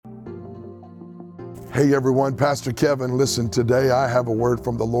Hey everyone, Pastor Kevin. Listen, today I have a word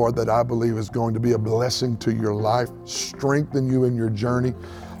from the Lord that I believe is going to be a blessing to your life, strengthen you in your journey.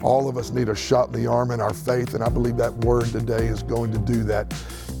 All of us need a shot in the arm in our faith, and I believe that word today is going to do that.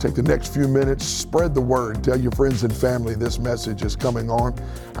 Take the next few minutes, spread the word, tell your friends and family this message is coming on.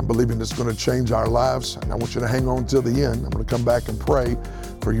 I'm believing it's going to change our lives, and I want you to hang on till the end. I'm going to come back and pray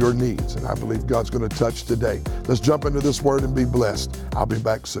for your needs, and I believe God's going to touch today. Let's jump into this word and be blessed. I'll be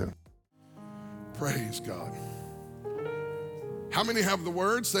back soon. Praise God. How many have the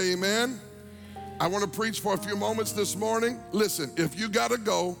word? Say amen. I want to preach for a few moments this morning. Listen, if you got to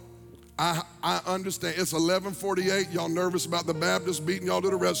go, I understand. It's 11:48. Y'all nervous about the Baptists beating y'all to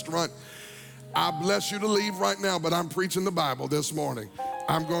the restaurant. I bless you to leave right now, but I'm preaching the Bible this morning.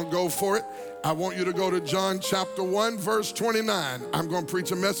 I'm going to go for it. I want you to go to John chapter 1, verse 29. I'm going to preach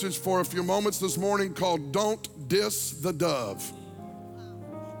a message for a few moments this morning called Don't Diss the Dove.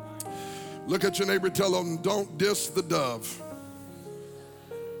 Look at your neighbor, tell them, don't diss the dove.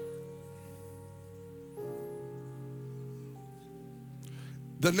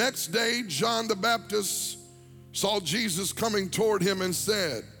 The next day, John the Baptist saw Jesus coming toward him and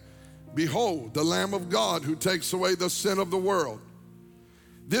said, "Behold, the Lamb of God who takes away the sin of the world.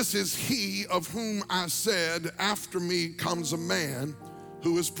 This is he of whom I said, after me comes a man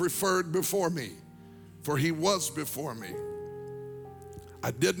who is preferred before me, for he was before me. I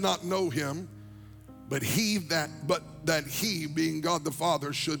did not know him, but that he, being God the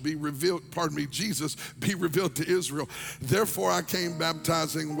Father, should be revealed, Jesus, be revealed to Israel. Therefore I came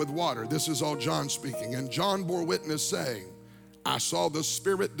baptizing with water." This is all John speaking. "And John bore witness, saying, I saw the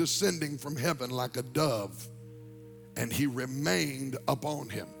Spirit descending from heaven like a dove, and he remained upon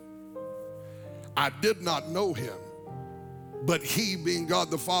him. I did not know him, but he, being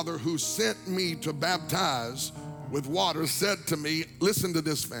God the Father, who sent me to baptize with water, said to me," listen to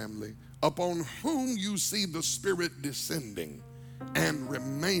this, family, "upon whom you see the Spirit descending and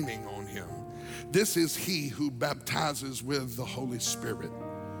remaining on him, this is he who baptizes with the Holy Spirit.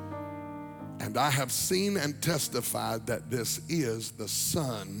 And I have seen and testified that this is the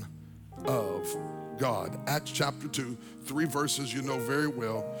Son of God." Acts chapter 2, 3 verses you know very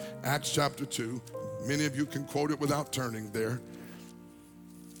well. Acts chapter 2, many of you can quote it without turning there.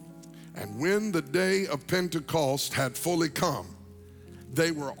 "And when the day of Pentecost had fully come,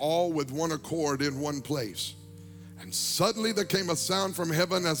 they were all with one accord in one place. And suddenly there came a sound from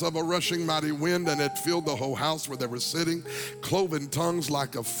heaven as of a rushing mighty wind, and it filled the whole house where they were sitting. Cloven tongues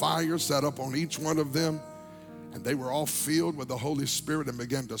like a fire sat up on each one of them. And they were all filled with the Holy Spirit and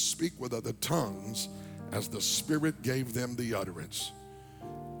began to speak with other tongues as the Spirit gave them the utterance."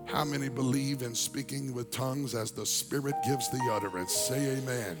 How many believe in speaking with tongues as the Spirit gives the utterance? Say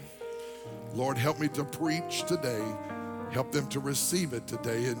amen. Lord, help me to preach today. Help them to receive it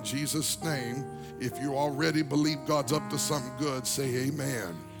today in Jesus' name. If you already believe God's up to something good, say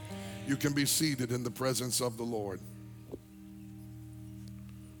amen. You can be seated in the presence of the Lord.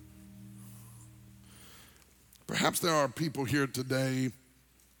 Perhaps there are people here today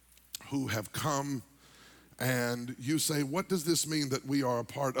who have come and you say, what does this mean that we are a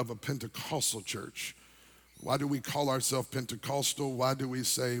part of a Pentecostal church? Why do we call ourselves Pentecostal? Why do we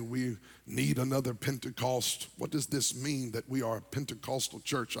say we need another Pentecost? What does this mean that we are a Pentecostal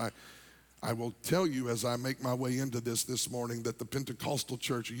church? I will tell you as I make my way into this morning that the Pentecostal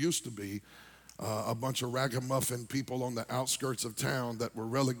church used to be a bunch of ragamuffin people on the outskirts of town that were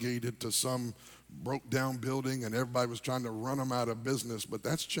relegated to some broke down building and everybody was trying to run them out of business, but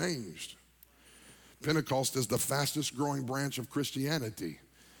that's changed. Pentecost is the fastest growing branch of Christianity.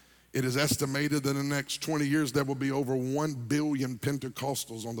 It is estimated that in the next 20 years there will be over 1 billion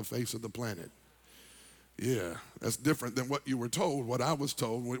Pentecostals on the face of the planet. Yeah, that's different than what you were told, what I was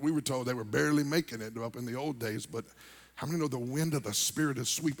told. We were told they were barely making it up in the old days, but how many know the wind of the Spirit is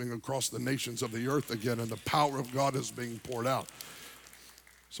sweeping across the nations of the earth again and the power of God is being poured out?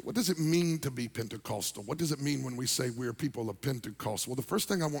 So what does it mean to be Pentecostal? What does it mean when we say we're people of Pentecost? Well, the first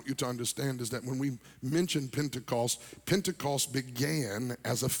thing I want you to understand is that when we mention Pentecost, Pentecost began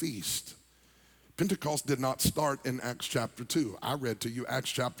as a feast. Pentecost did not start in Acts chapter 2. I read to you Acts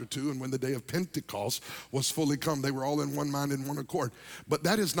chapter 2, and when the day of Pentecost was fully come, they were all in one mind and one accord. But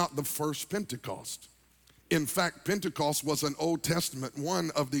that is not the first Pentecost. In fact, Pentecost was an Old Testament,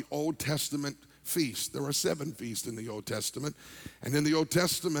 one of the Old Testament feasts. There are 7 feasts in the Old Testament. And in the Old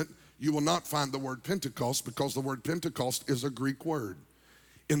Testament, you will not find the word Pentecost because the word Pentecost is a Greek word.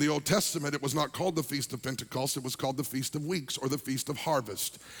 In the Old Testament, it was not called the Feast of Pentecost, it was called the Feast of Weeks or the Feast of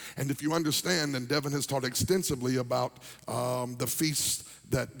Harvest. And if you understand, and Devin has taught extensively about the feasts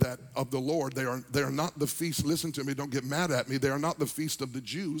that of the Lord, they are not the feast, listen to me, don't get mad at me, they are not the feast of the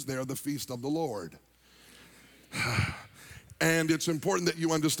Jews, they are the feast of the Lord. And it's important that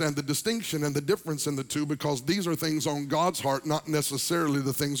you understand the distinction and the difference in the two, because these are things on God's heart, not necessarily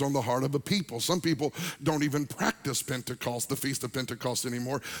the things on the heart of a people. Some people don't even practice Pentecost, the Feast of Pentecost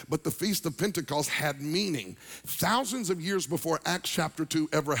anymore, but the Feast of Pentecost had meaning. Thousands of years before Acts chapter 2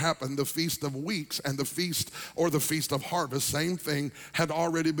 ever happened, the Feast of Weeks and the Feast of Harvest, same thing, had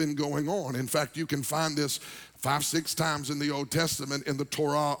already been going on. In fact, you can find this 5-6 times in the Old Testament in the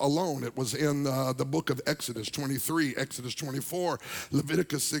Torah alone. It was in the book of Exodus 23, Exodus 24,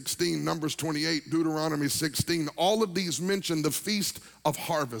 Leviticus 16, Numbers 28, Deuteronomy 16. All of these mention the Feast of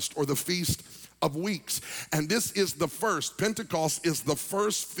Harvest or the Feast of Weeks. And this is the first. Pentecost is the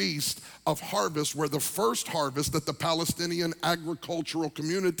first feast of harvest, where the first harvest that the Palestinian agricultural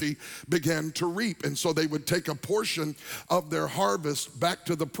community began to reap. And so they would take a portion of their harvest back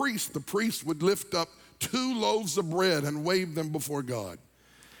to the priest. The priest would lift up 2 loaves of bread and wave them before God.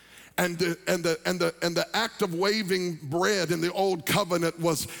 And the act of waving bread in the old covenant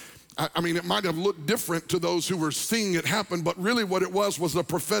was, I mean, it might have looked different to those who were seeing it happen, but really what it was a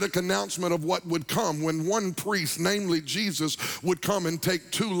prophetic announcement of what would come when one priest, namely Jesus, would come and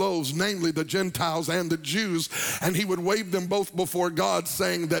take 2 loaves, namely the Gentiles and the Jews, and he would wave them both before God,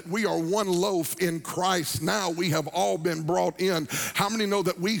 saying that we are one loaf in Christ. Now we have all been brought in. How many know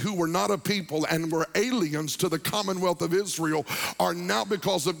that we who were not a people and were aliens to the commonwealth of Israel are now,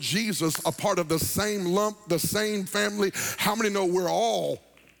 because of Jesus, a part of the same lump, the same family? How many know we're all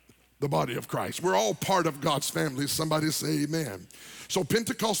the body of Christ? We're all part of God's family. Somebody say amen. So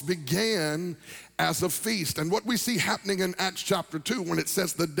Pentecost began as a feast. And what we see happening in Acts chapter 2, when it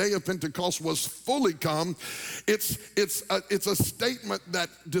says the day of Pentecost was fully come, it's a statement that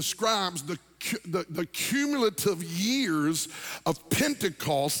describes the cumulative years of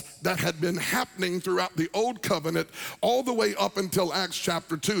Pentecost that had been happening throughout the Old Covenant all the way up until Acts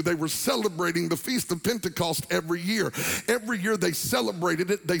chapter 2. They were celebrating the Feast of Pentecost every year. Every year they celebrated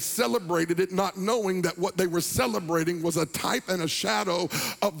it. They celebrated it not knowing that what they were celebrating was a type and a shadow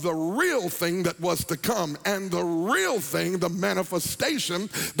of the real thing that was to come. And the real thing, the manifestation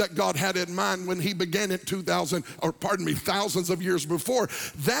that God had in mind when he began it thousands of years before,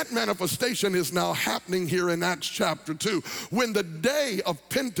 that manifestation is now happening here in Acts chapter 2. When the day of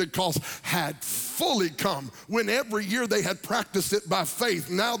Pentecost had fully come, when every year they had practiced it by faith,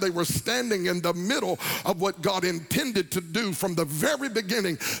 now they were standing in the middle of what God intended to do from the very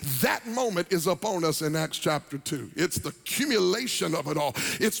beginning. That moment is upon us in Acts chapter 2. It's the accumulation of it all.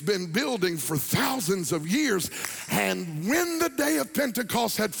 It's been building for thousands of years. And when the day of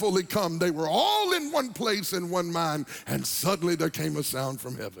Pentecost had fully come, they were all in one place, in one mind, and suddenly there came a sound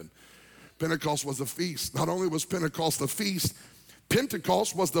from heaven. Pentecost was a feast. Not only was Pentecost a feast,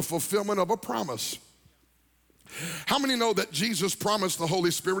 Pentecost was the fulfillment of a promise. How many know that Jesus promised the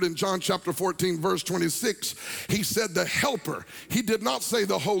Holy Spirit in John chapter 14, verse 26? He said the helper. He did not say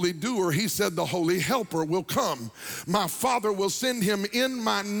the holy doer. He said the holy helper will come. My Father will send him in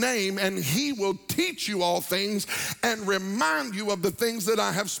my name, and he will teach you all things and remind you of the things that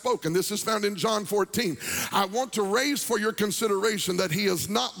I have spoken. This is found in John 14. I want to raise for your consideration that he is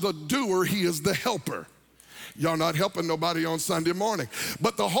not the doer, he is the helper. Y'all not helping nobody on Sunday morning.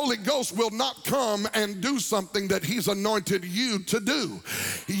 But the Holy Ghost will not come and do something that he's anointed you to do.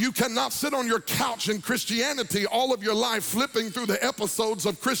 You cannot sit on your couch in Christianity all of your life flipping through the episodes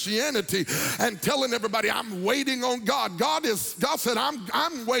of Christianity and telling everybody, I'm waiting on God. God said,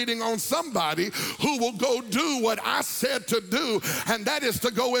 I'm waiting on somebody who will go do what I said to do, and that is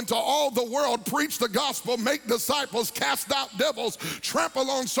to go into all the world, preach the gospel, make disciples, cast out devils, trample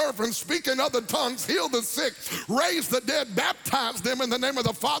on serpents, speak in other tongues, heal the sick, raise the dead, baptize them in the name of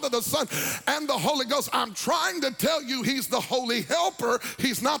the Father, the Son, and the Holy Ghost. I'm trying to tell you, he's the holy helper.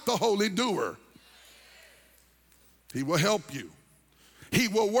 He's not the holy doer. He will help you. He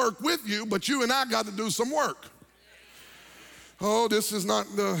will work with you, but you and I got to do some work. Oh, this is not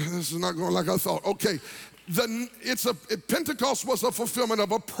going like I thought. Okay. Pentecost was a fulfillment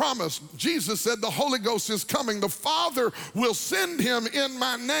of a promise. Jesus said the Holy Ghost is coming. The Father will send him in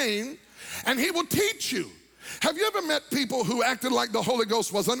my name, and he will teach you. Have you ever met people who acted like the Holy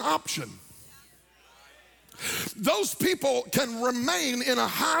Ghost was an option? Those people can remain in a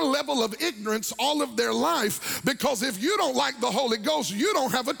high level of ignorance all of their life, because if you don't like the Holy Ghost, you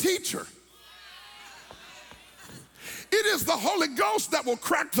don't have a teacher. It is the Holy Ghost that will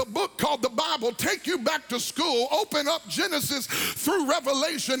crack the book called the Bible, take you back to school, open up Genesis through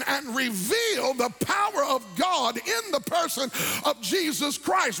Revelation, and reveal the power of God in the person of Jesus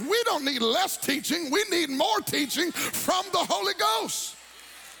Christ. We don't need less teaching. We need more teaching from the Holy Ghost.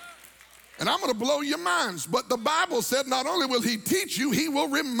 And I'm going to blow your minds. But the Bible said not only will he teach you, he will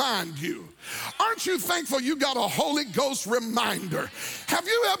remind you. Aren't you thankful you got a Holy Ghost reminder? Have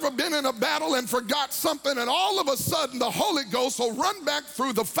you ever been in a battle and forgot something, and all of a sudden the Holy Ghost will run back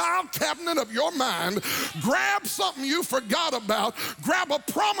through the file cabinet of your mind, grab something you forgot about, grab a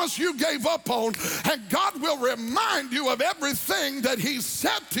promise you gave up on, and God will remind you of everything that he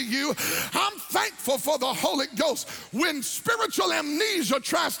said to you. I'm thankful for the Holy Ghost. When spiritual amnesia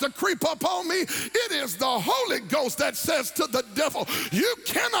tries to creep up on me, it is the Holy Ghost that says to the devil, you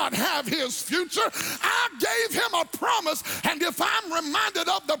cannot have his future. I gave him a promise, and if I'm reminded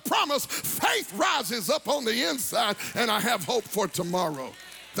of the promise, faith rises up on the inside, and I have hope for tomorrow.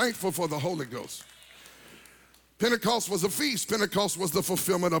 Thankful for the Holy Ghost. Pentecost was a feast. Pentecost was the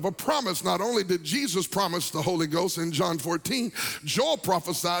fulfillment of a promise. Not only did Jesus promise the Holy Ghost in John 14, Joel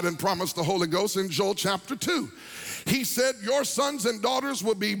prophesied and promised the Holy Ghost in Joel chapter 2. He said, your sons and daughters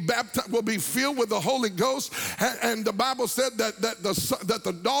will be baptized, will be filled with the Holy Ghost. And the Bible said that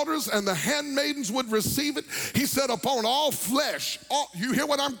the daughters and the handmaidens would receive it. He said, upon all flesh. You hear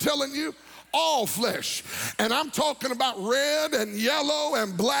what I'm telling you? All flesh. And I'm talking about red and yellow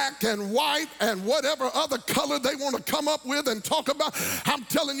and black and white and whatever other color they want to come up with and talk about. I'm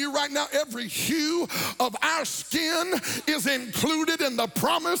telling you right now, every hue of our skin is included in the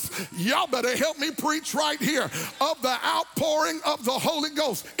promise. Y'all better help me preach right here of the outpouring of the Holy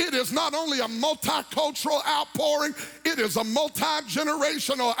Ghost. It is not only a multicultural outpouring, it is a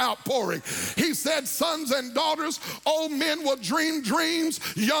multi-generational outpouring. He said, sons and daughters, old men will dream dreams,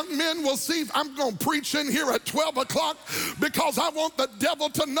 young men will see. I'm going to preach in here at 12 o'clock because I want the devil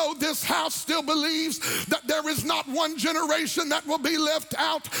to know this house still believes that there is not one generation that will be left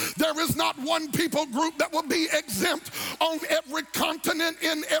out. There is not one people group that will be exempt on every continent,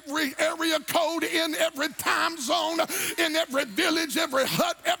 in every area code, in every time zone, in every village, every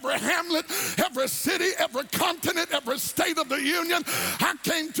hut, every hamlet, every city, every continent, every state of the union. I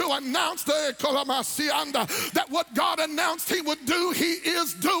came to announce that what God announced he would do, he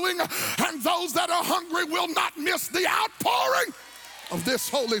is doing. And those that are hungry will not miss the outpouring of this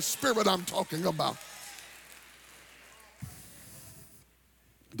Holy Spirit I'm talking about.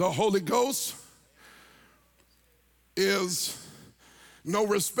 The Holy Ghost is no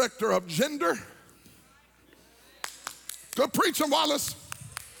respecter of gender. Good preaching, Wallace.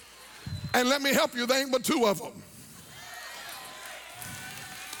 And let me help you, there ain't but two of them.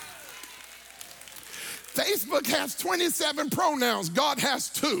 Facebook has 27 pronouns. God has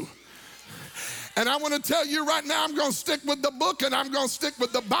 2. And I want to tell you right now, I'm going to stick with the book, and I'm going to stick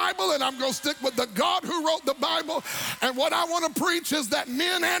with the Bible, and I'm going to stick with the God who wrote the Bible. And what I want to preach is that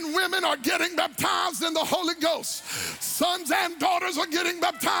men and women are getting baptized in the Holy Ghost. Sons and daughters are getting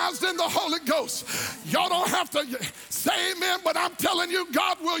baptized in the Holy Ghost. Y'all don't have to say amen, but I'm telling you,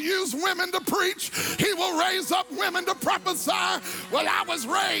 God will use women to preach. He will raise up women to prophesy. Well, I was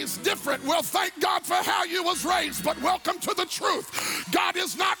raised different. Well, thank God for how you was raised, but welcome to the truth. God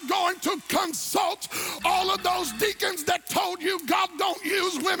is not going to consult all of those deacons that told you God don't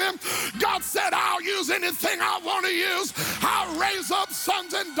use women. God said, I'll use anything I want to use. I'll raise up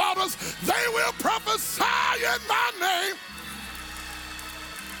sons and daughters. They will prophesy in my name.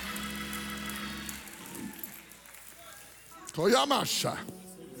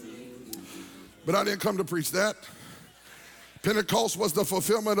 But I didn't come to preach that. Pentecost was the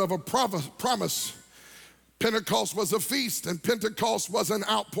fulfillment of a promise. Pentecost was a feast, and Pentecost was an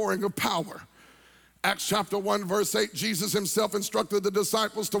outpouring of power. Acts chapter 1, verse 8, Jesus himself instructed the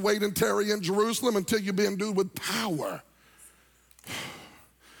disciples to wait and tarry in Jerusalem until you be endued with power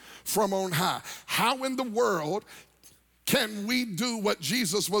from on high. How in the world can we do what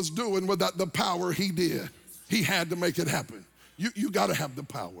Jesus was doing without the power he did? He had to make it happen. You got to have the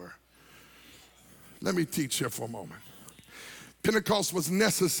power. Let me teach here for a moment. Pentecost was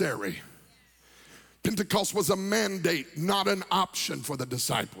necessary. Pentecost was a mandate, not an option for the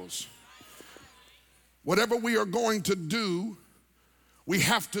disciples. Whatever we are going to do, we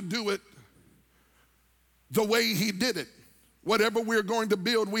have to do it the way he did it. Whatever we're going to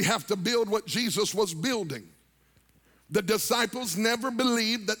build, we have to build what Jesus was building. The disciples never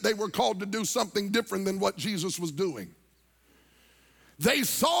believed that they were called to do something different than what Jesus was doing. They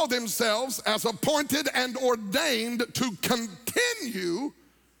saw themselves as appointed and ordained to continue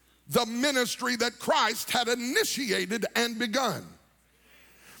the ministry that Christ had initiated and begun.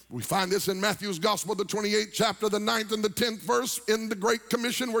 We find this in Matthew's Gospel, the 28th chapter, the 9th and the 10th verse in the Great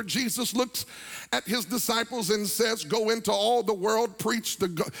Commission, where Jesus looks at his disciples and says, go into all the world, preach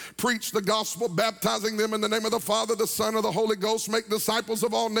the gospel, baptizing them in the name of the Father, the Son, and the Holy Ghost, make disciples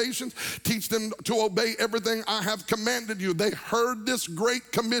of all nations, teach them to obey everything I have commanded you. They heard this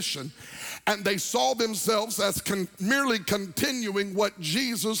Great Commission, and they saw themselves as merely continuing what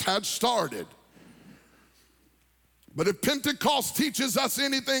Jesus had started. But if Pentecost teaches us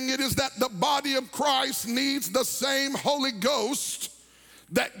anything, it is that the body of Christ needs the same Holy Ghost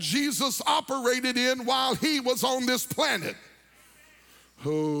that Jesus operated in while he was on this planet. Oh,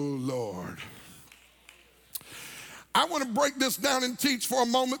 Lord. I want to break this down and teach for a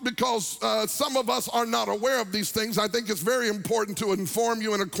moment because some of us are not aware of these things. I think it's very important to inform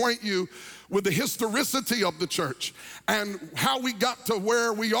you and acquaint you with the historicity of the church and how we got to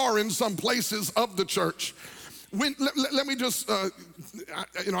where we are in some places of the church. Let me just,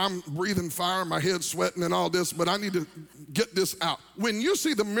 I'm breathing fire, my head's sweating and all this, but I need to get this out. When you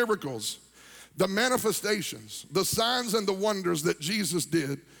see the miracles, the manifestations, the signs and the wonders that Jesus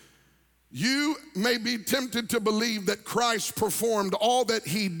did, you may be tempted to believe that Christ performed all that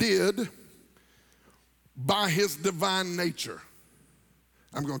he did by his divine nature.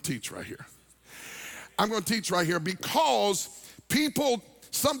 I'm going to teach right here. I'm going to teach right here because people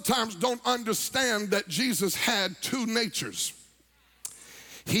sometimes don't understand that Jesus had two natures.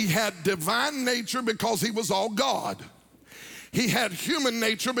 He had divine nature because he was all God. He had human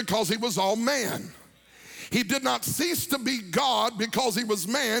nature because he was all man. He did not cease to be God because he was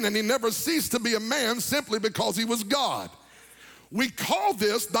man, and he never ceased to be a man simply because he was God. We call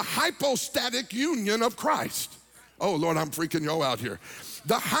this the hypostatic union of Christ. Oh, Lord, I'm freaking y'all out here.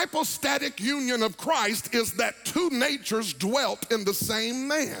 The hypostatic union of Christ is that two natures dwelt in the same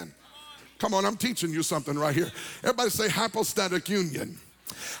man. Come on, I'm teaching you something right here. Everybody say hypostatic union.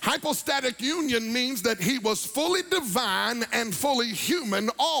 Hypostatic union means that he was fully divine and fully human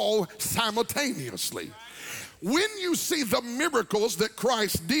all simultaneously. When you see the miracles that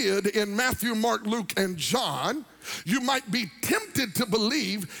Christ did in Matthew, Mark, Luke, and John, you might be tempted to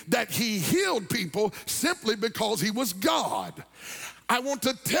believe that he healed people simply because he was God. I want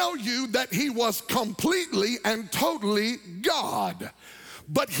to tell you that he was completely and totally God.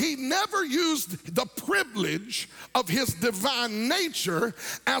 But he never used the privilege of his divine nature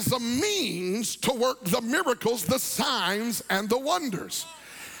as a means to work the miracles, the signs, and the wonders.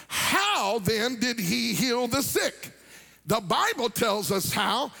 How then did he heal the sick? The Bible tells us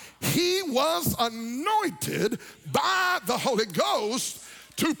how he was anointed by the Holy Ghost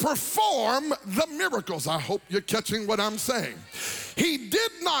to perform the miracles. I hope you're catching what I'm saying. He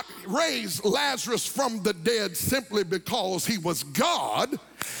did not raise Lazarus from the dead simply because he was God.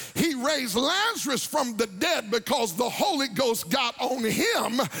 He raised Lazarus from the dead because the Holy Ghost got on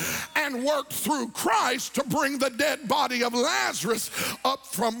him and worked through Christ to bring the dead body of Lazarus up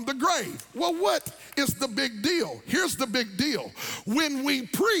from the grave. Well, what is the big deal? Here's the big deal. When we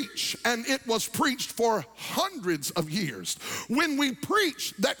preach, and it was preached for hundreds of years, when we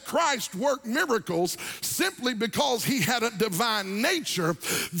preach that Christ worked miracles simply because he had a divine nature,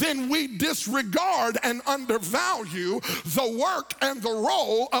 then we disregard and undervalue the work and the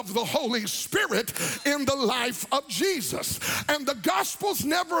role of the Holy Spirit in the life of Jesus. And the Gospels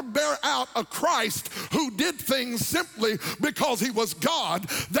never bear out a Christ who did things simply because he was God.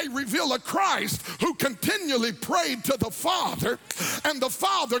 They reveal a Christ who continually prayed to the Father, and the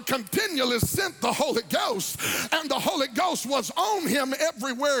Father continually sent the Holy Ghost, and the Holy Ghost was on him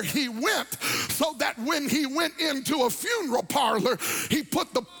everywhere he went, so that when he went into a funeral parlor, he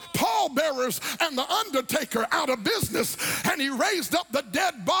put the pallbearers and the undertaker out of business, and he raised up the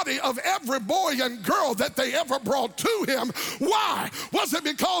dead body of every boy and girl that they ever brought to him. Why? Was it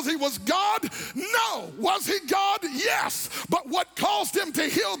because he was God? No. Was he God? Yes. But what caused him to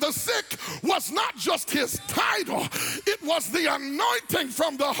heal the sick was not just his title. It was the anointing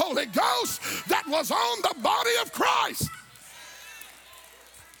from the Holy Ghost that was on the body of Christ.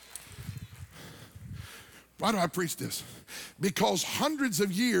 Why do I preach this? Because hundreds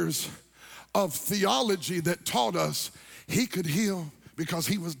of years of theology that taught us he could heal because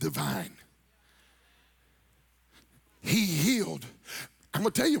he was divine. He healed. I'm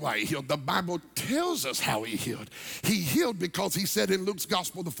going to tell you why he healed. The Bible tells us how he healed. He healed because he said in Luke's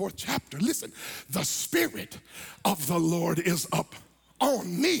Gospel, the 4th chapter, listen, the Spirit of the Lord is up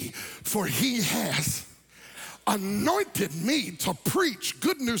on me, for he has anointed me to preach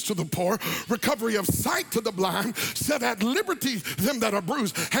good news to the poor, recovery of sight to the blind, set at liberty them that are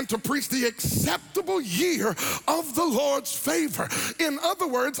bruised, and to preach the acceptable year of the Lord's favor. In other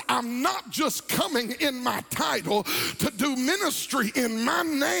words, I'm not just coming in my title to do ministry in my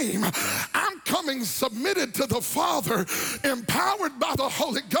name. I'm becoming submitted to the Father, empowered by the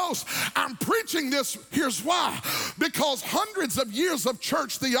Holy Ghost. I'm preaching this, here's why. Because hundreds of years of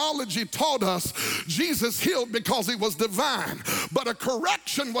church theology taught us Jesus healed because he was divine. But a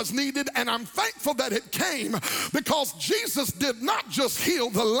correction was needed, and I'm thankful that it came, because Jesus did not just heal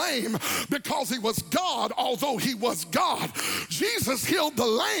the lame because he was God, although he was God. Jesus healed the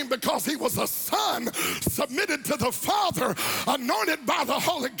lame because he was a son submitted to the Father, anointed by the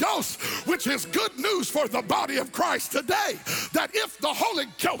Holy Ghost, which is good news for the body of Christ today. That if the Holy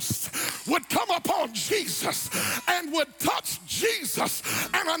Ghost would come upon Jesus and would touch Jesus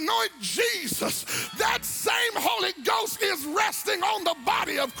and anoint Jesus, that same Holy Ghost is resting on the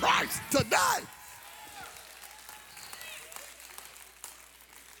body of Christ today.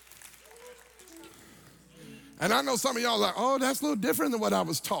 And I know some of y'all are like, oh, that's a little different than what I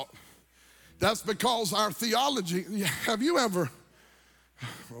was taught. That's because our theology, have you ever,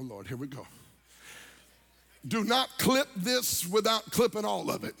 oh Lord, here we go. Do not clip this without clipping all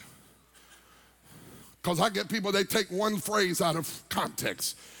of it. Because I get people, they take one phrase out of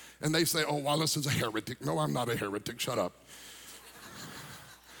context and they say, oh, Wallace is a heretic. No, I'm not a heretic, shut up.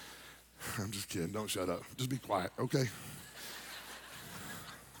 I'm just kidding, don't shut up. Just be quiet, okay?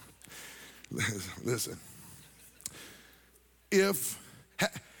 Listen.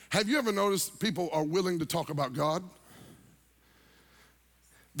 Have you ever noticed people are willing to talk about God?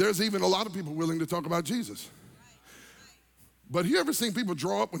 There's even a lot of people willing to talk about Jesus. But you ever seen people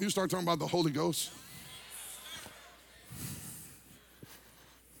draw up when you start talking about the Holy Ghost?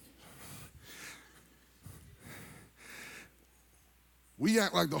 We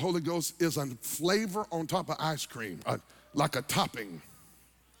act like the Holy Ghost is a flavor on top of ice cream, like a topping.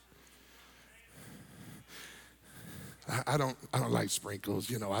 I don't like sprinkles,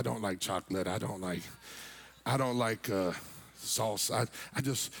 you know. I don't like chocolate. I don't like sauce. I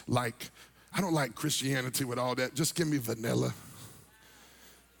don't like Christianity with all that. Just give me vanilla.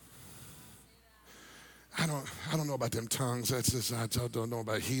 I don't know about them tongues. That's just, I don't know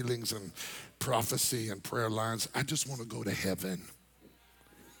about healings and prophecy and prayer lines. I just want to go to heaven.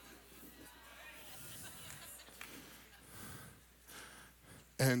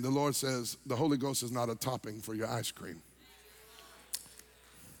 And the Lord says, the Holy Ghost is not a topping for your ice cream.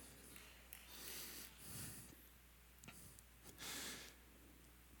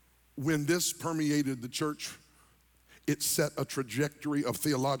 When this permeated the church, it set a trajectory of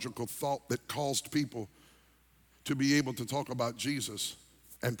theological thought that caused people to be able to talk about Jesus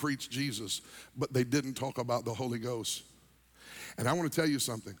and preach Jesus, but they didn't talk about the Holy Ghost. And I want to tell you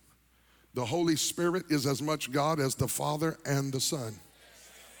something. The Holy Spirit is as much God as the Father and the Son.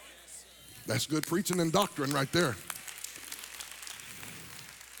 That's good preaching and doctrine right there.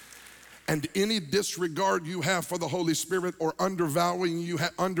 And any disregard you have for the Holy Spirit or undervaluing you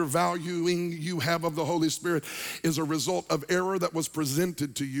have of the Holy Spirit is a result of error that was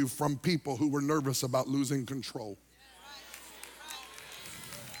presented to you from people who were nervous about losing control.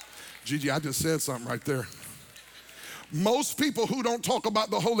 Gigi, I just said something right there. Most people who don't talk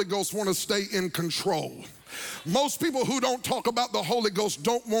about the Holy Ghost want to stay in control. Most people who don't talk about the Holy Ghost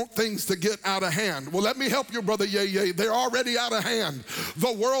don't want things to get out of hand. Well, let me help you, brother. They're already out of hand.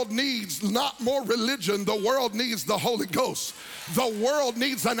 The world needs not more religion. The world needs the Holy Ghost. The world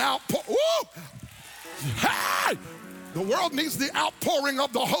needs an outpour. Hey! The world needs the outpouring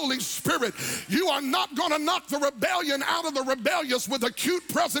of the Holy Spirit. You are not going to knock the rebellion out of the rebellious with a cute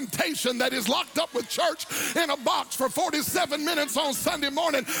presentation that is locked up with church in a box for 47 minutes on Sunday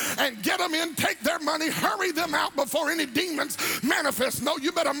morning and get them in, take their money, hurry them out before any demons manifest. No,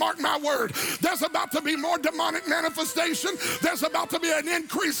 you better mark my word. There's about to be more demonic manifestation. There's about to be an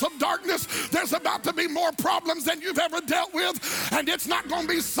increase of darkness. There's about to be more problems than you've ever dealt with. And it's not going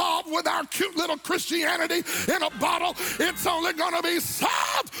to be solved with our cute little Christianity in a bottle. It's only going to be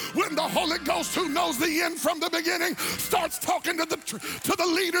solved when the Holy Ghost, who knows the end from the beginning, starts talking to the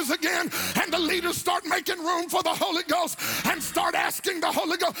leaders again, and the leaders start making room for the Holy Ghost and start asking the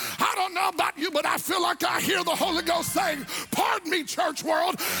Holy Ghost. I don't know about you, but I feel like I hear the Holy Ghost saying, pardon me, church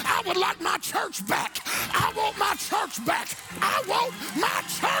world, I would like my church back. I want my church back. I want my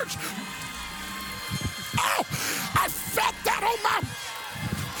church. Oh, I felt that on my...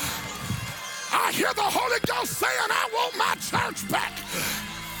 I hear the Holy Ghost saying, I want my church back.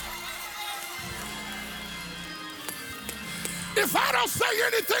 If I don't say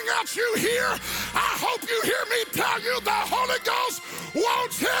anything else you hear, I hope you hear me tell you the Holy Ghost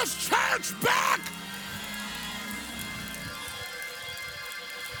wants his church back.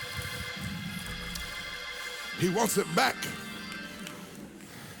 He wants it back.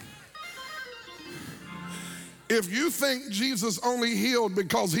 If you think Jesus only healed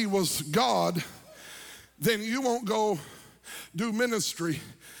because he was God, then you won't go do ministry,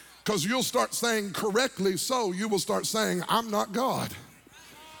 because you'll start saying correctly, so you will start saying, I'm not God.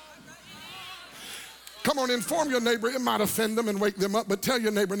 Come on, inform your neighbor. It might offend them and wake them up, but tell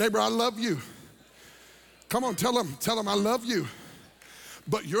your neighbor, neighbor, I love you. Come on, tell them I love you,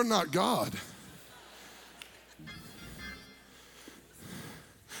 but you're not God.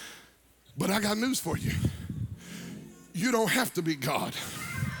 But I got news for you. You don't have to be God.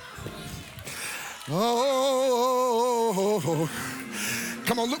 Oh,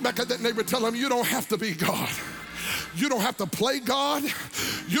 come on, look back at that neighbor. Tell him you don't have to be God. You don't have to play God.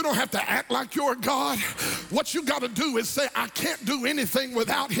 You don't have to act like you're God. What you got to do is say, I can't do anything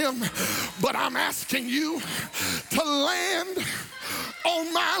without him, but I'm asking you to land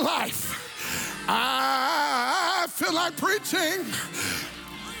on my life. I feel like preaching.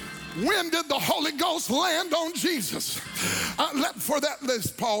 When did the Holy Ghost land on Jesus?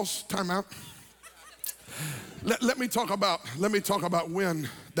 Let's pause, time out. Let me talk about when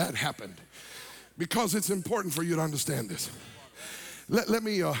that happened, because it's important for you to understand this. Let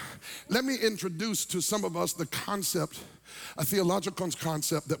me introduce to some of us the concept, a theological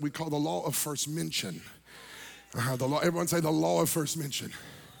concept that we call the law of first mention. Everyone say the law of first mention.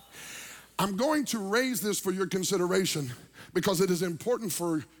 I'm going to raise this for your consideration because it is important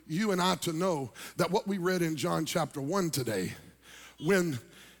for you and I to know that what we read in John chapter 1 today, when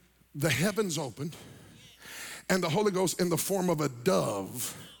the heavens opened and the Holy Ghost in the form of a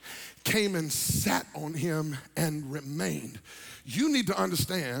dove came and sat on him and remained. You need to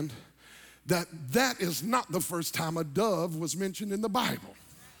understand that that is not the first time a dove was mentioned in the Bible.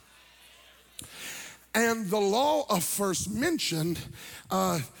 And the law of first mention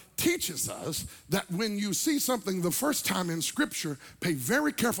teaches us that when you see something the first time in Scripture, pay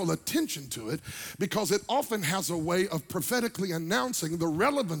very careful attention to it, because it often has a way of prophetically announcing the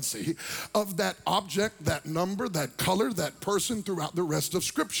relevancy of that object, that number, that color, that person throughout the rest of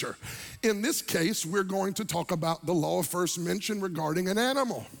Scripture. In this case, we're going to talk about the law of first mention regarding an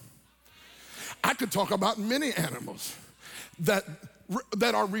animal. I could talk about many animals that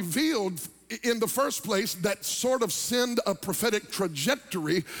are revealed in the first place that sort of send a prophetic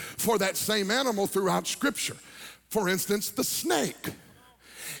trajectory for that same animal throughout Scripture. For instance, the snake.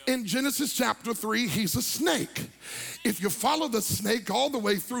 In Genesis chapter 3, he's a snake. If you follow the snake all the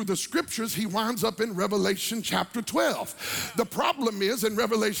way through the Scriptures, he winds up in Revelation chapter 12. The problem is, in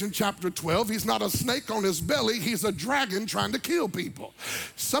Revelation chapter 12, he's not a snake on his belly, he's a dragon trying to kill people.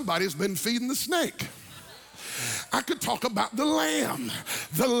 Somebody's been feeding the snake. I could talk about the lamb.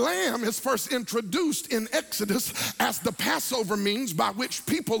 The lamb is first introduced in Exodus as the Passover means by which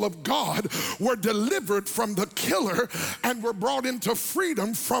people of God were delivered from the killer and were brought into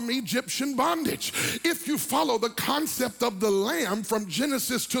freedom from Egyptian bondage. If you follow the concept of the lamb from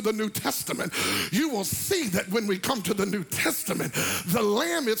Genesis to the New Testament, you will see that when we come to the New Testament, the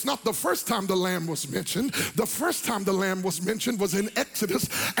lamb, it's not the first time the lamb was mentioned. The first time the lamb was mentioned was in Exodus,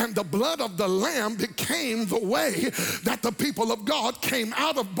 and the blood of the lamb became the way that the people of God came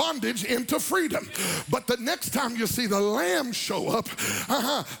out of bondage into freedom. But the next time you see the lamb show up,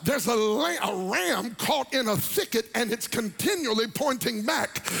 there's a ram caught in a thicket, and it's continually pointing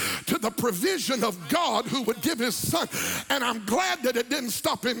back to the provision of God who would give his son. And I'm glad that it didn't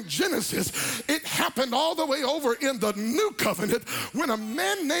stop in Genesis. It happened all the way over in the New Covenant when a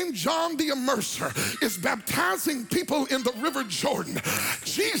man named John the Immerser is baptizing people in the River Jordan.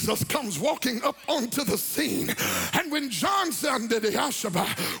 Jesus comes walking up onto the scene. And when John sees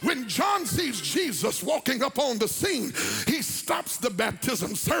Jesus walking up on the scene, he stops the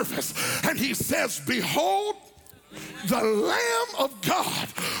baptism service and he says, behold, the Lamb of God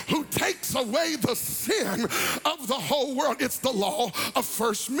who takes away the sin of the whole world. It's the law of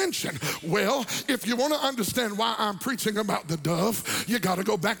first mention. Well, if you want to understand why I'm preaching about the dove, you got to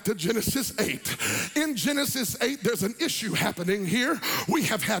go back to Genesis 8. In Genesis 8, there's an issue happening here. We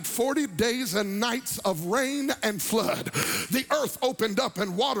have had 40 days and nights of rain and flood. The earth opened up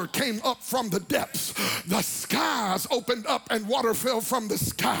and water came up from the depths. The skies opened up and water fell from the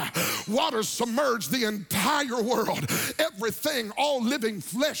sky. Water submerged the entire world. Everything, all living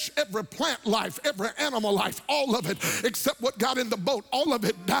flesh, every plant life, every animal life, all of it, except what got in the boat, all of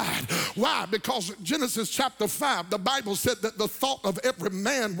it died. Why? Because Genesis chapter 5, the Bible said that the thought of every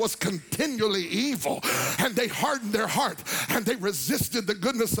man was continually evil, and they hardened their heart, and they resisted the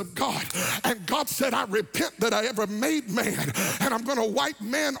goodness of God. And God said, I repent that I ever made man, and I'm going to wipe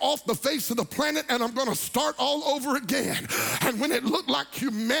man off the face of the planet, and I'm going to start all over again. And when it looked like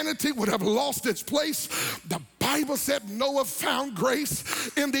humanity would have lost its place, the Bible Bible said Noah found grace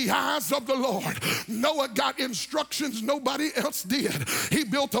in the eyes of the Lord. Noah got instructions nobody else did. He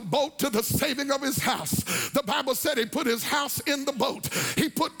built a boat to the saving of his house. The Bible said he put his house in the boat. He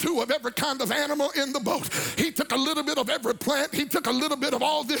put 2 of every kind of animal in the boat. He took a little bit of every plant. He took a little bit of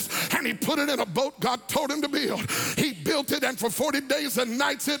all this and he put it in a boat God told him to build. He built it, and for 40 days and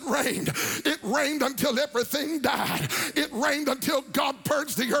nights it rained. It rained until everything died. It rained until God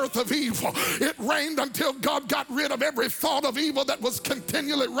purged the earth of evil. It rained until God got rid of every thought of evil that was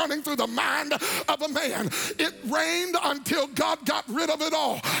continually running through the mind of a man. It rained until God got rid of it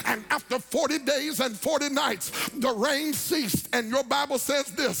all. And after 40 days and 40 nights, the rain ceased. And your Bible says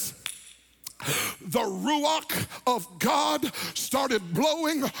this: the Ruach of God started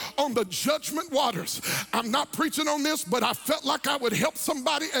blowing on the judgment waters. I'm not preaching on this, but I felt like I would help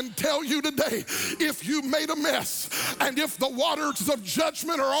somebody and tell you today, if you made a mess and if the waters of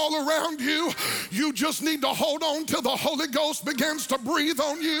judgment are all around you, you just need to hold on till the Holy Ghost begins to breathe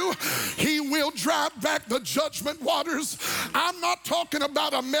on you. He will drive back the judgment waters. I'm not talking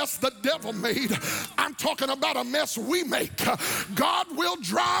about a mess the devil made. I'm talking about a mess we make. God will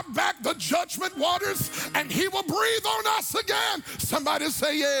drive back the judgment waters and he will breathe on us again. Somebody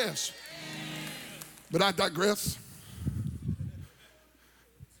say yes. But I digress.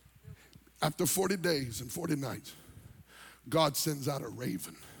 After 40 days and 40 nights, God sends out a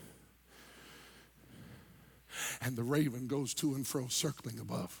raven. And the raven goes to and fro, circling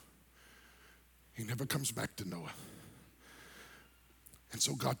above. He never comes back to Noah. And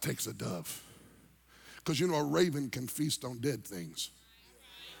so God takes a dove. Because you know a raven can feast on dead things.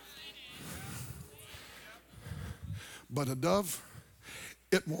 But a dove,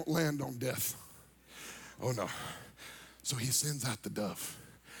 it won't land on death. Oh no. So he sends out the dove.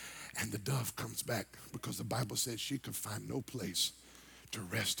 And the dove comes back because the Bible says she could find no place to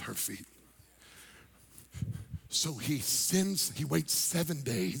rest her feet. So he waits 7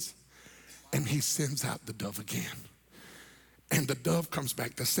 days and he sends out the dove again. And the dove comes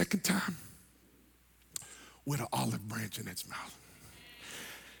back the second time with an olive branch in its mouth.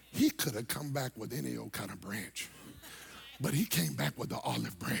 He could have come back with any old kind of branch, but he came back with the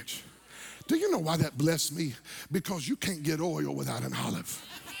olive branch. Do you know why that blessed me? Because you can't get oil without an olive.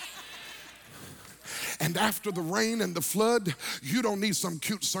 And after the rain and the flood, you don't need some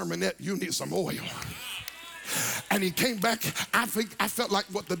cute sermonette, you need some oil. And he came back. I felt like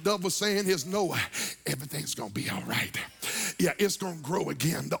what the dove was saying is, Noah, everything's gonna be all right. Yeah, it's gonna grow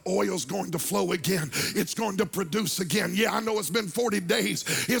again. The oil's going to flow again. It's going to produce again. Yeah, I know it's been 40 days.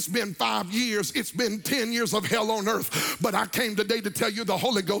 It's been 5 years. It's been 10 years of hell on earth. But I came today to tell you the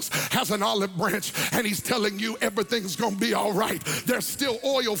Holy Ghost has an olive branch and he's telling you everything's gonna be all right. There's still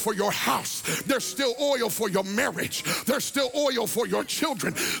oil for your house. There's still oil for your marriage. There's still oil for your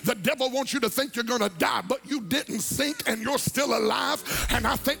children. The devil wants you to think you're gonna die, but you didn't sink and you're still alive. And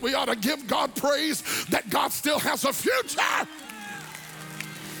I think we ought to give God praise that God still has a future.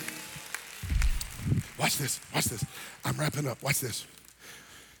 Watch this, watch this. I'm wrapping up, watch this.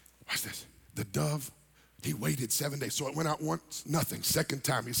 Watch this. The dove, he waited 7 days. So it went out once, nothing. Second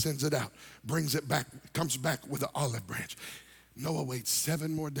time, he sends it out, brings it back, comes back with an olive branch. Noah waits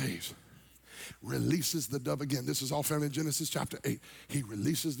 7 more days, releases the dove again. This is all found in Genesis chapter 8. He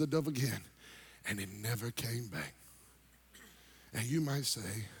releases the dove again, and it never came back. And you might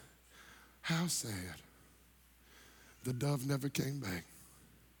say, how sad. The dove never came back.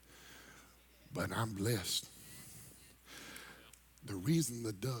 But I'm blessed. The reason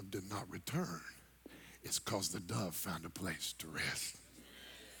the dove did not return is because the dove found a place to rest.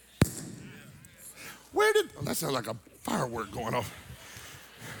 That sounds like a firework going off.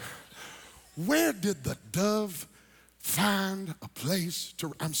 Where did the dove find a place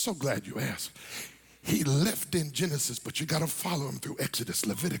to? I'm so glad you asked. He left in Genesis, but you got to follow him through Exodus,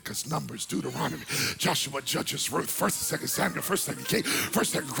 Leviticus, Numbers, Deuteronomy, Joshua, Judges, Ruth, 1st and 2nd Samuel, 1st and 2nd Kings,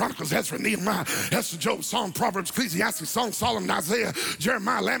 1st and 2nd Chronicles, Ezra, Nehemiah, Esther, Job, Psalm, Proverbs, Ecclesiastes, Song, Solomon, Isaiah,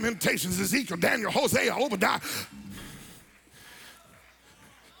 Jeremiah, Lamentations, Ezekiel, Daniel, Hosea, Obadiah.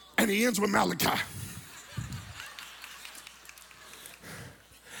 And he ends with Malachi.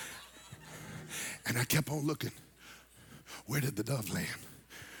 And I kept on looking. Where did the dove land?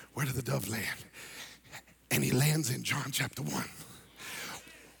 Where did the dove land? And he lands in John chapter 1.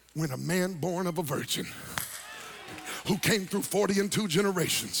 When a man born of a virgin, who came through 42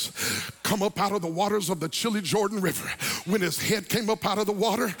 generations, come up out of the waters of the chilly Jordan River. When his head came up out of the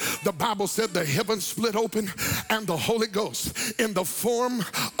water, the Bible said the heavens split open and the Holy Ghost in the form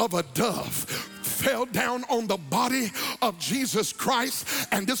of a dove fell down on the body of Jesus Christ.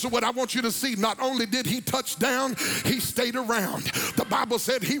 And this is what I want you to see. Not only did he touch down, he stayed around. The Bible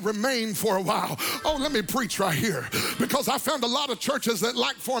said he remained for a while. Oh, let me preach right here, because I found a lot of churches that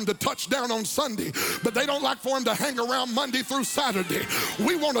like for him to touch down on Sunday, but they don't like for him to hang around Monday through Saturday.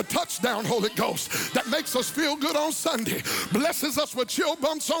 We want a touchdown Holy Ghost that makes us feel good on Sunday, blesses us with chill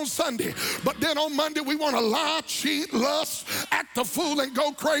bumps on Sunday, but then on Monday we want to lie, cheat, lust, act a fool, and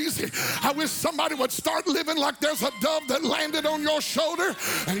go crazy. I wish somebody would start living like there's a dove that landed on your shoulder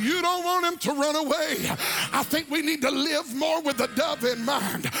and you don't want him to run away. I think we need to live more with the dove in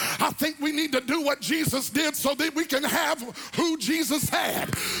mind. I think we need to do what Jesus did so that we can have who Jesus had.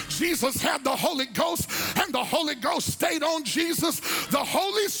 Jesus had the Holy Ghost, and the Holy Ghost stayed on Jesus. The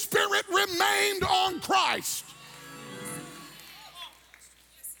Holy Spirit remained on Christ.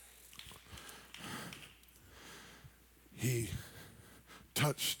 He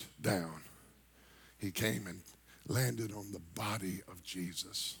touched down. He came and landed on the body of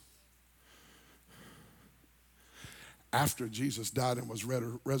Jesus. After Jesus died and was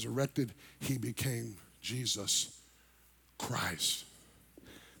resurrected, he became Jesus Christ.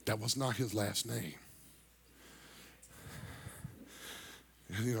 That was not his last name.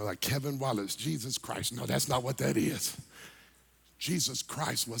 You know, like Kevin Wallace, Jesus Christ. No, that's not what that is. Jesus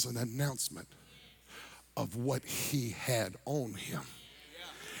Christ was an announcement of what he had on him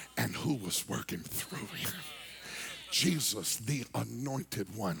and who was working through him. Jesus, the anointed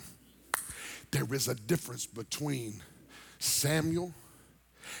one. There is a difference between Samuel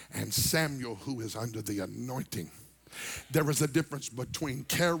and Samuel who is under the anointing. There is a difference between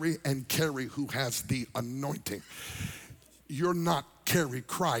Carrie and Carrie who has the anointing. You're not Carrie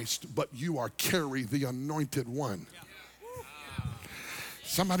Christ, but you are Carrie the anointed one.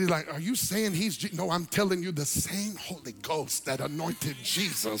 Somebody like, are you saying he's no, I'm telling you the same Holy Ghost that anointed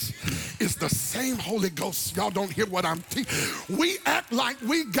Jesus is the same Holy Ghost. Y'all don't hear what I'm teaching. We act like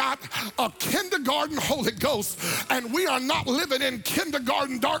we got a kindergarten Holy Ghost and we are not living in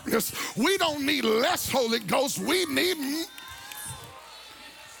kindergarten darkness. We don't need less Holy Ghost. We need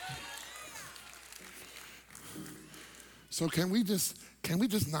So can we just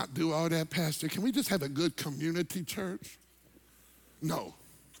not do all that, Pastor? Can we just have a good community church? No.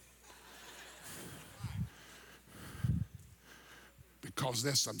 Because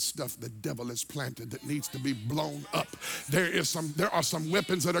there's some stuff the devil has planted that needs to be blown up. There are some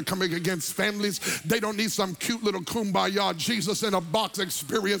weapons that are coming against families. They don't need some cute little kumbaya Jesus in a box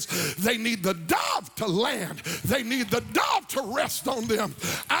experience. They need the dove to land. They need the dove to rest on them.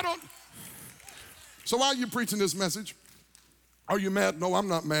 So why are you preaching this message? Are you mad? No, I'm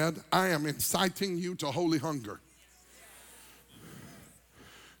not mad. I am inciting you to holy hunger.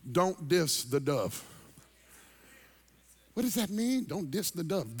 Don't diss the dove. What does that mean? Don't diss the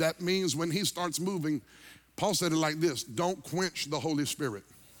dove. That means when he starts moving, Paul said it like this: don't quench the Holy Spirit.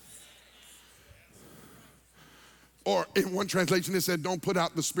 Or in one translation it said, don't put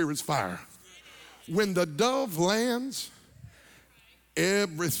out the Spirit's fire. When the dove lands,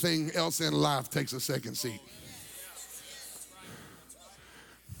 everything else in life takes a second seat.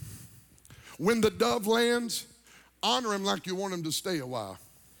 When the dove lands, honor him like you want him to stay a while.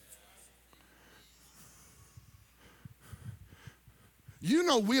 You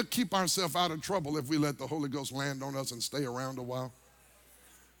know we'll keep ourselves out of trouble if we let the Holy Ghost land on us and stay around a while.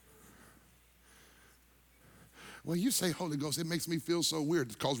 Well, you say Holy Ghost, it makes me feel so weird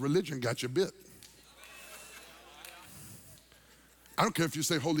because religion got you bit. I don't care if you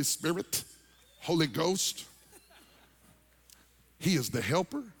say Holy Spirit, Holy Ghost. He is the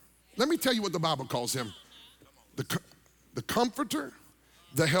helper. Let me tell you what the Bible calls him. The comforter,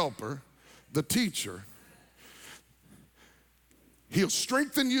 the helper, the teacher. He'll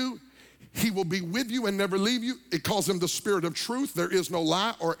strengthen you. He will be with you and never leave you. It calls him the Spirit of truth. There is no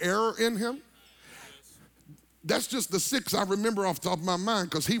lie or error in him. That's just the 6 I remember off the top of my mind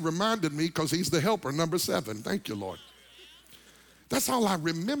because he reminded me because he's the helper, number 7. Thank you, Lord. That's all I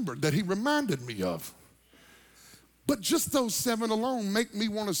remembered that he reminded me of. But just those 7 alone make me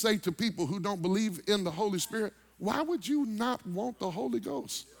want to say to people who don't believe in the Holy Spirit, why would you not want the Holy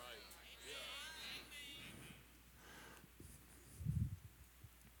Ghost?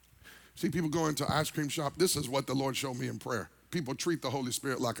 See, people go into ice cream shop. This is what the Lord showed me in prayer. People treat the Holy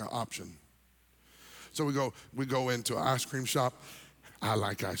Spirit like an option. So we go into an ice cream shop. I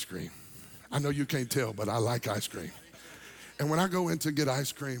like ice cream. I know you can't tell, but I like ice cream. And when I go in to get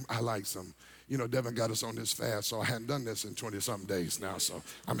ice cream, I like some. You know, Devin got us on this fast, so I hadn't done this in 20-something days now, so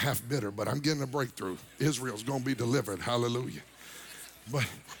I'm half bitter, but I'm getting a breakthrough. Israel's going to be delivered. Hallelujah. But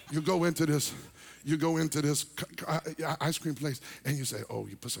you go into this You go into this ice cream place and you say, oh,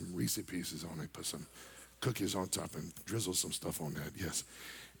 you put some Reese Pieces on it, put some cookies on top and drizzle some stuff on that, yes.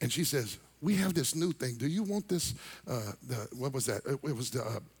 And she says, we have this new thing. Do you want this, what was that? It was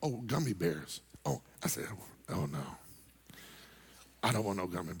the, gummy bears. Oh, I said, oh no. I don't want no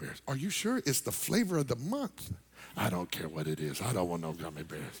gummy bears. Are you sure it's the flavor of the month? I don't care what it is. I don't want no gummy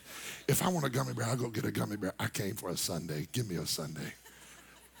bears. If I want a gummy bear, I'll go get a gummy bear. I came for a sundae. Give me a sundae.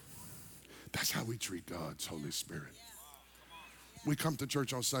 That's how we treat God's Holy Spirit. We come to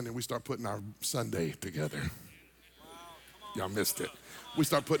church on Sunday and we start putting our Sunday together. Y'all missed it. We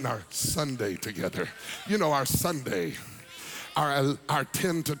start putting our Sunday together. You know, our Sunday, our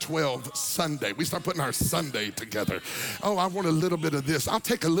 10 to 12 Sunday. We start putting our Sunday together. Oh, I want a little bit of this. I'll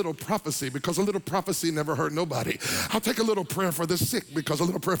take a little prophecy because a little prophecy never hurt nobody. I'll take a little prayer for the sick because a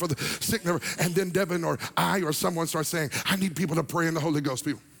little prayer for the sick never. And then Devin or I or someone starts saying, I need people to pray in the Holy Ghost.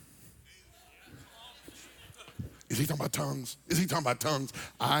 People. Is he talking about tongues? Is he talking about tongues?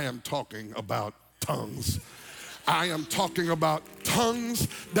 I am talking about tongues. I am talking about tongues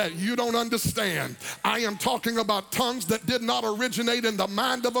that you don't understand. I am talking about tongues that did not originate in the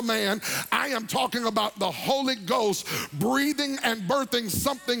mind of a man. I am talking about the Holy Ghost breathing and birthing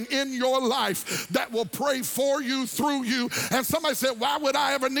something in your life that will pray for you, through you. And somebody said, why would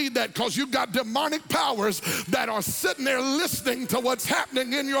I ever need that? Because you've got demonic powers that are sitting there listening to what's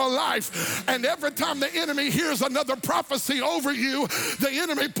happening in your life. And every time the enemy hears another prophecy over you, the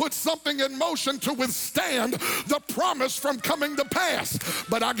enemy puts something in motion to withstand the promise from coming to pass.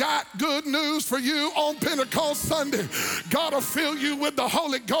 But I got good news for you on Pentecost Sunday. God will fill you with the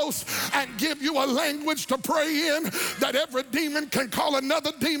Holy Ghost and give you a language to pray in that every demon can call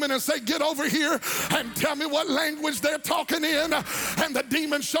another demon and say, get over here and tell me what language they're talking in. And the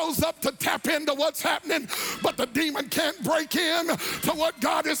demon shows up to tap into what's happening, but the demon can't break in to what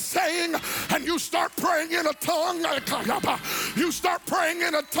God is saying. And you start praying in a tongue. You start praying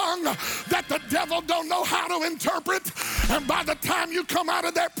in a tongue that the devil don't know how to interpret. And by the time you come out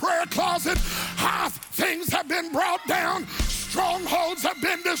of that prayer closet, things have been brought down. Strongholds have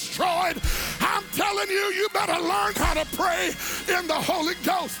been destroyed. I'm telling you, you better learn how to pray in the Holy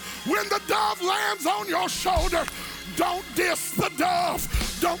Ghost. When the dove lands on your shoulder, don't diss the dove.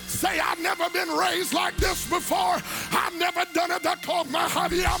 Don't say, I've never been raised like this before. I've never done it. I'm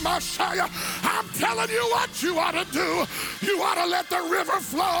telling you what you ought to do. You ought to let the river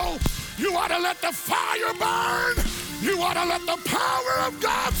flow. You ought to let the fire burn. You ought to let the power of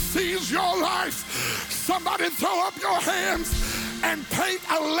God seize your life. Somebody throw up your hands and paint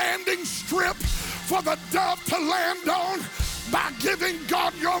a landing strip for the dove to land on by giving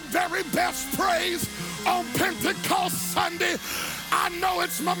God your very best praise on Pentecost Sunday. I know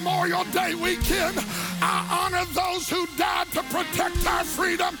it's Memorial Day weekend. I honor those who died to protect our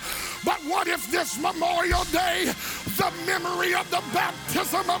freedom. But what if this Memorial Day, the memory of the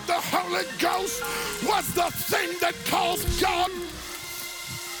baptism of the Holy Ghost was the thing that caused God?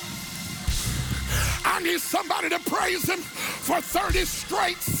 I need somebody to praise him for 30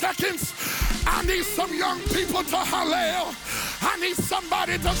 straight seconds. I need some young people to Hallel. I need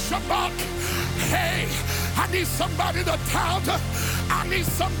somebody to Shabbat. Hey, I need somebody to Tauda. I need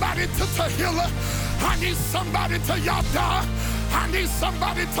somebody to Tehillah. I need somebody to Yada. I need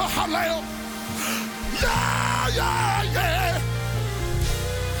somebody to Hallel. Yeah, yeah, yeah.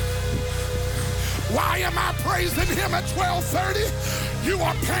 Why am I praising him at 12:30? You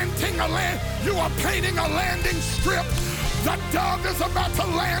are painting a landing strip. The dove is about to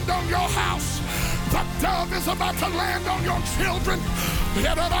land on your house. The dove is about to land on your children.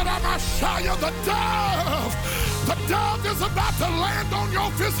 The dove is about to land on your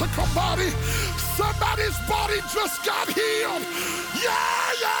physical body. Somebody's body just got healed.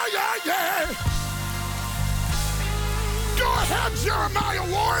 Yeah, yeah, yeah, yeah. Go ahead, Jeremiah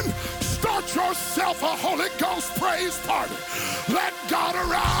Warren. Start yourself a Holy Ghost praise party. Let God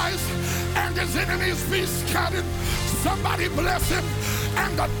arise and his enemies be scattered. Somebody bless him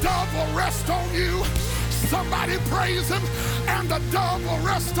and the dove will rest on you. Somebody praise him and the dove will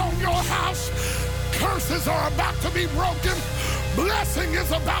rest on your house. Curses are about to be broken. Blessing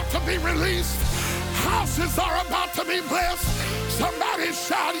is about to be released. Houses are about to be blessed. Somebody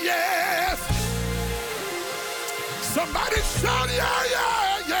shout yes. Somebody shout yeah,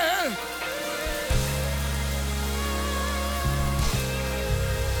 yeah, yeah.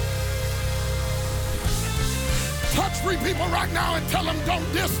 Touch 3 people right now and tell them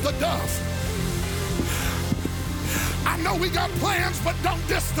don't diss the dove. I know we got plans, but don't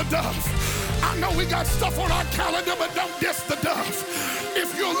diss the dove. I know we got stuff on our calendar, but don't diss the dove.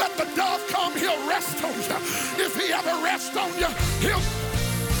 If you'll let the dove come, he'll rest on you. If he ever rests on you, he'll...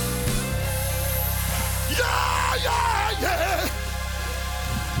 Yeah, yeah, yeah.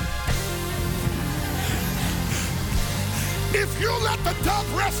 If you let the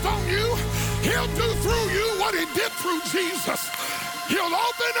dove rest on you, he'll do through you what he did through Jesus. He'll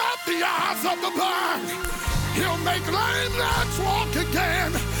open up the eyes of the blind. He'll make lame legs walk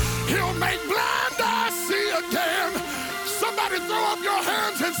again. He'll make blind eyes see again. Somebody throw up your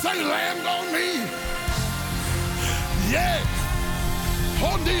hands and say, land on me. Yeah.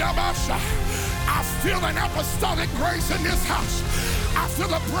 I feel an apostolic grace in this house. I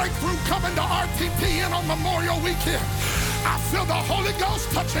feel a breakthrough coming to RTPN on Memorial Weekend. I feel the Holy Ghost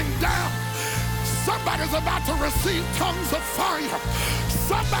touching down. Somebody's about to receive tongues of fire.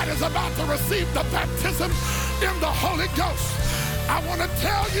 Somebody's about to receive the baptism in the Holy Ghost. I want to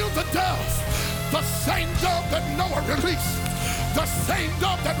tell you the dove, the same dove that Noah released, the same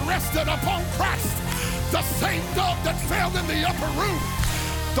dove that rested upon Christ, the same dove that fell in the upper room,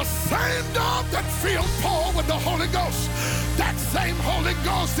 the same dove that filled Paul with the Holy Ghost, that same Holy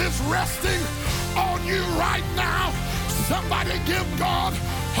Ghost is resting on you right now. Somebody give God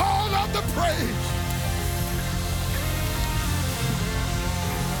all of the praise.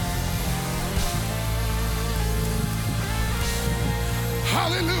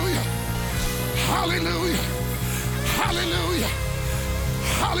 Hallelujah. Hallelujah. Hallelujah.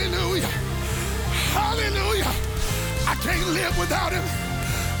 Hallelujah. Hallelujah. I can't live without him.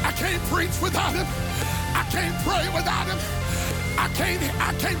 I can't preach without him. I can't pray without him. I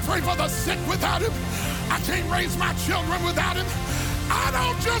can't pray for the sick without him. I can't raise my children without him. I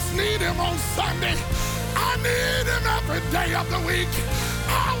don't just need him on Sunday. I need him every day of the week.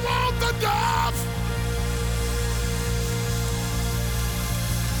 I want the dove.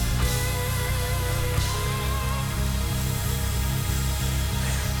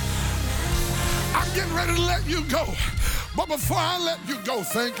 I'm getting ready to let you go. But before I let you go,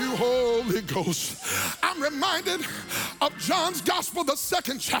 thank you, Holy Ghost. I'm reminded of John's Gospel, the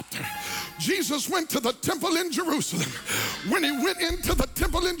 2nd chapter. Jesus went to the temple in Jerusalem. When he went into the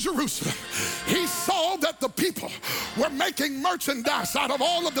temple in Jerusalem, he saw that the people were making merchandise out of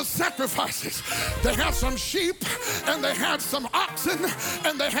all of the sacrifices. They had some sheep, and they had some oxen,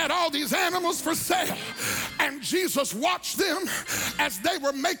 and they had all these animals for sale. And Jesus watched them as they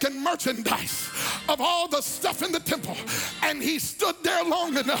were making merchandise of all the stuff in the temple. And he stood there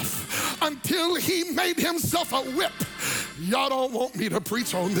long enough until he made himself a whip. Y'all don't want me to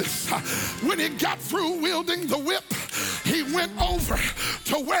preach on this. When he got through wielding the whip, he went over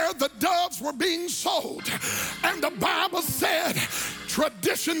to where the doves were being sold. And the Bible said,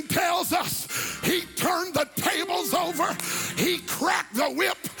 tradition tells us, he turned the tables over, he cracked the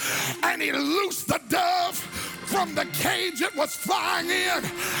whip, and he loosed the dove from the cage it was flying in.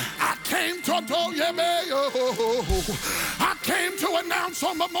 I came to announce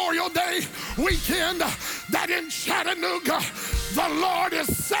on Memorial Day weekend that in Chattanooga, the Lord is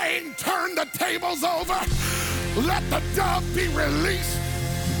saying, turn the tables over. Let the dove be released.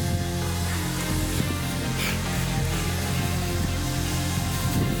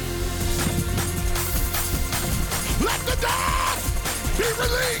 Let the dove be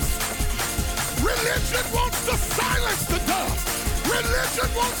released. Religion wants to silence the dove.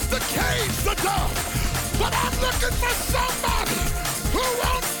 Religion wants to cage the dove. But I'm looking for somebody who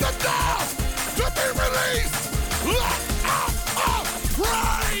wants the dove to be released. Let out a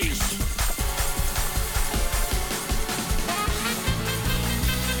praise.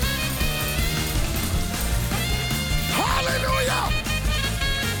 Hallelujah.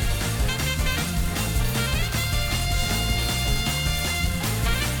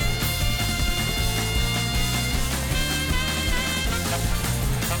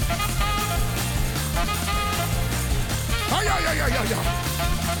 Yeah.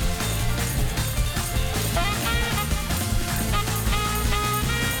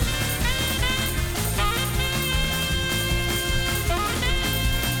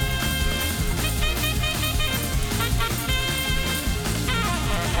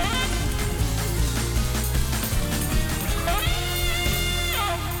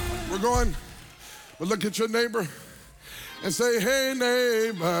 We're going, but look at your neighbor and say, hey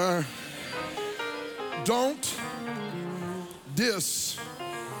neighbor, don't diss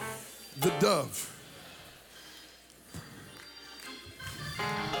the dove.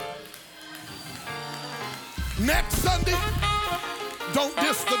 Next Sunday, don't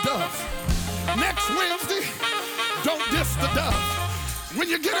diss the dove. Next Wednesday, don't diss the dove. When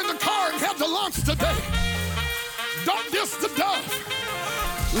you get in the car and have the lunch today, don't diss the dove.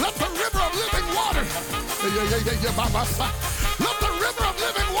 Let the river of living water, by my side. Let the river of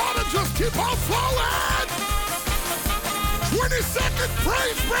living water just keep on flowing. 20-second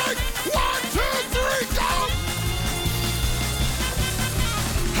praise break. 1, 2, 3, go.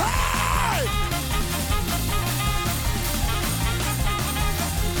 Hey!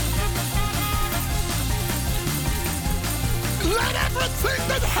 Let everything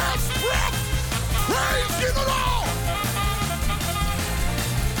that has breath praise you the Lord.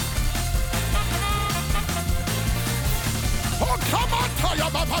 Oh, come on, Taya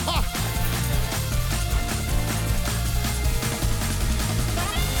Baba.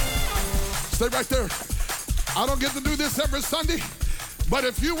 Stay right there. I don't get to do this every Sunday, but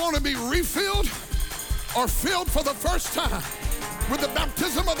if you want to be refilled or filled for the first time with the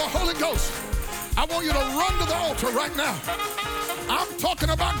baptism of the Holy Ghost, I want you to run to the altar right now. I'm talking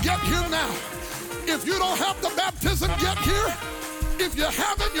about get here now. If you don't have the baptism, get here. If you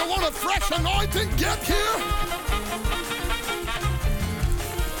haven't, you want a fresh anointing, get here.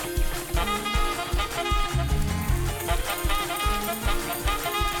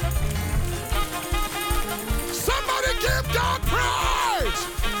 Somebody give God praise.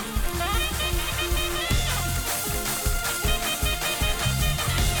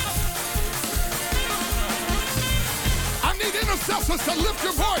 I need intercessors to lift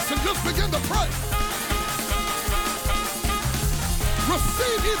your voice and just begin to pray.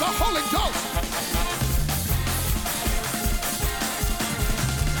 Receive ye the Holy Ghost.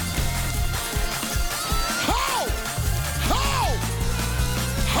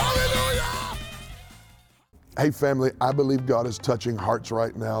 Hallelujah! Hey family, I believe God is touching hearts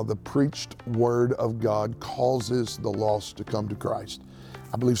right now. The preached word of God causes the lost to come to Christ.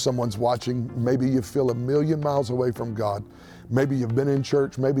 I believe someone's watching. Maybe you feel 1,000,000 miles away from God. Maybe you've been in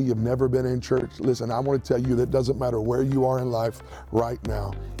church. Maybe you've never been in church. Listen, I want to tell you that it doesn't matter where you are in life right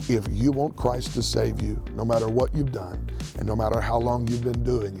now. If you want Christ to save you, no matter what you've done and no matter how long you've been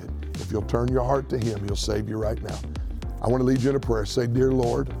doing it, if you'll turn your heart to Him, He'll save you right now. I want to lead you in a prayer. Say, Dear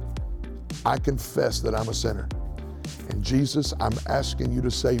Lord, I confess that I'm a sinner. And Jesus, I'm asking you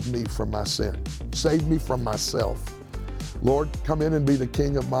to save me from my sin. Save me from myself. Lord, come in and be the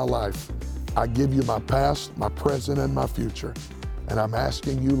King of my life. I give you my past, my present, and my future. And I'm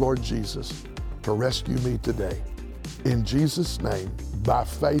asking you, Lord Jesus, to rescue me today. In Jesus' name, by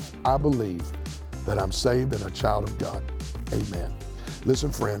faith, I believe that I'm saved and a child of God. Amen.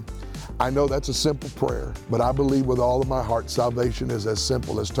 Listen, friend, I know that's a simple prayer, but I believe with all of my heart, salvation is as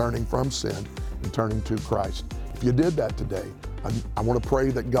simple as turning from sin and turning to Christ. If you did that today, I want to pray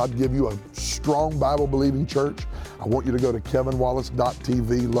that God give you a strong Bible-believing church. I want you to go to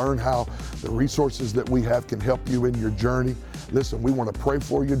kevinwallace.tv, learn how the resources that we have can help you in your journey. Listen, we want to pray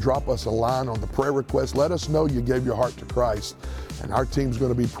for you. Drop us a line on the prayer request. Let us know you gave your heart to Christ. And our team's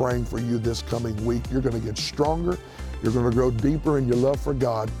going to be praying for you this coming week. You're going to get stronger. You're going to grow deeper in your love for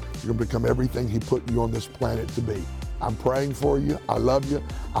God. You're going to become everything He put you on this planet to be. I'm praying for you. I love you.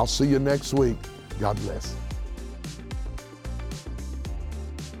 I'll see you next week. God bless.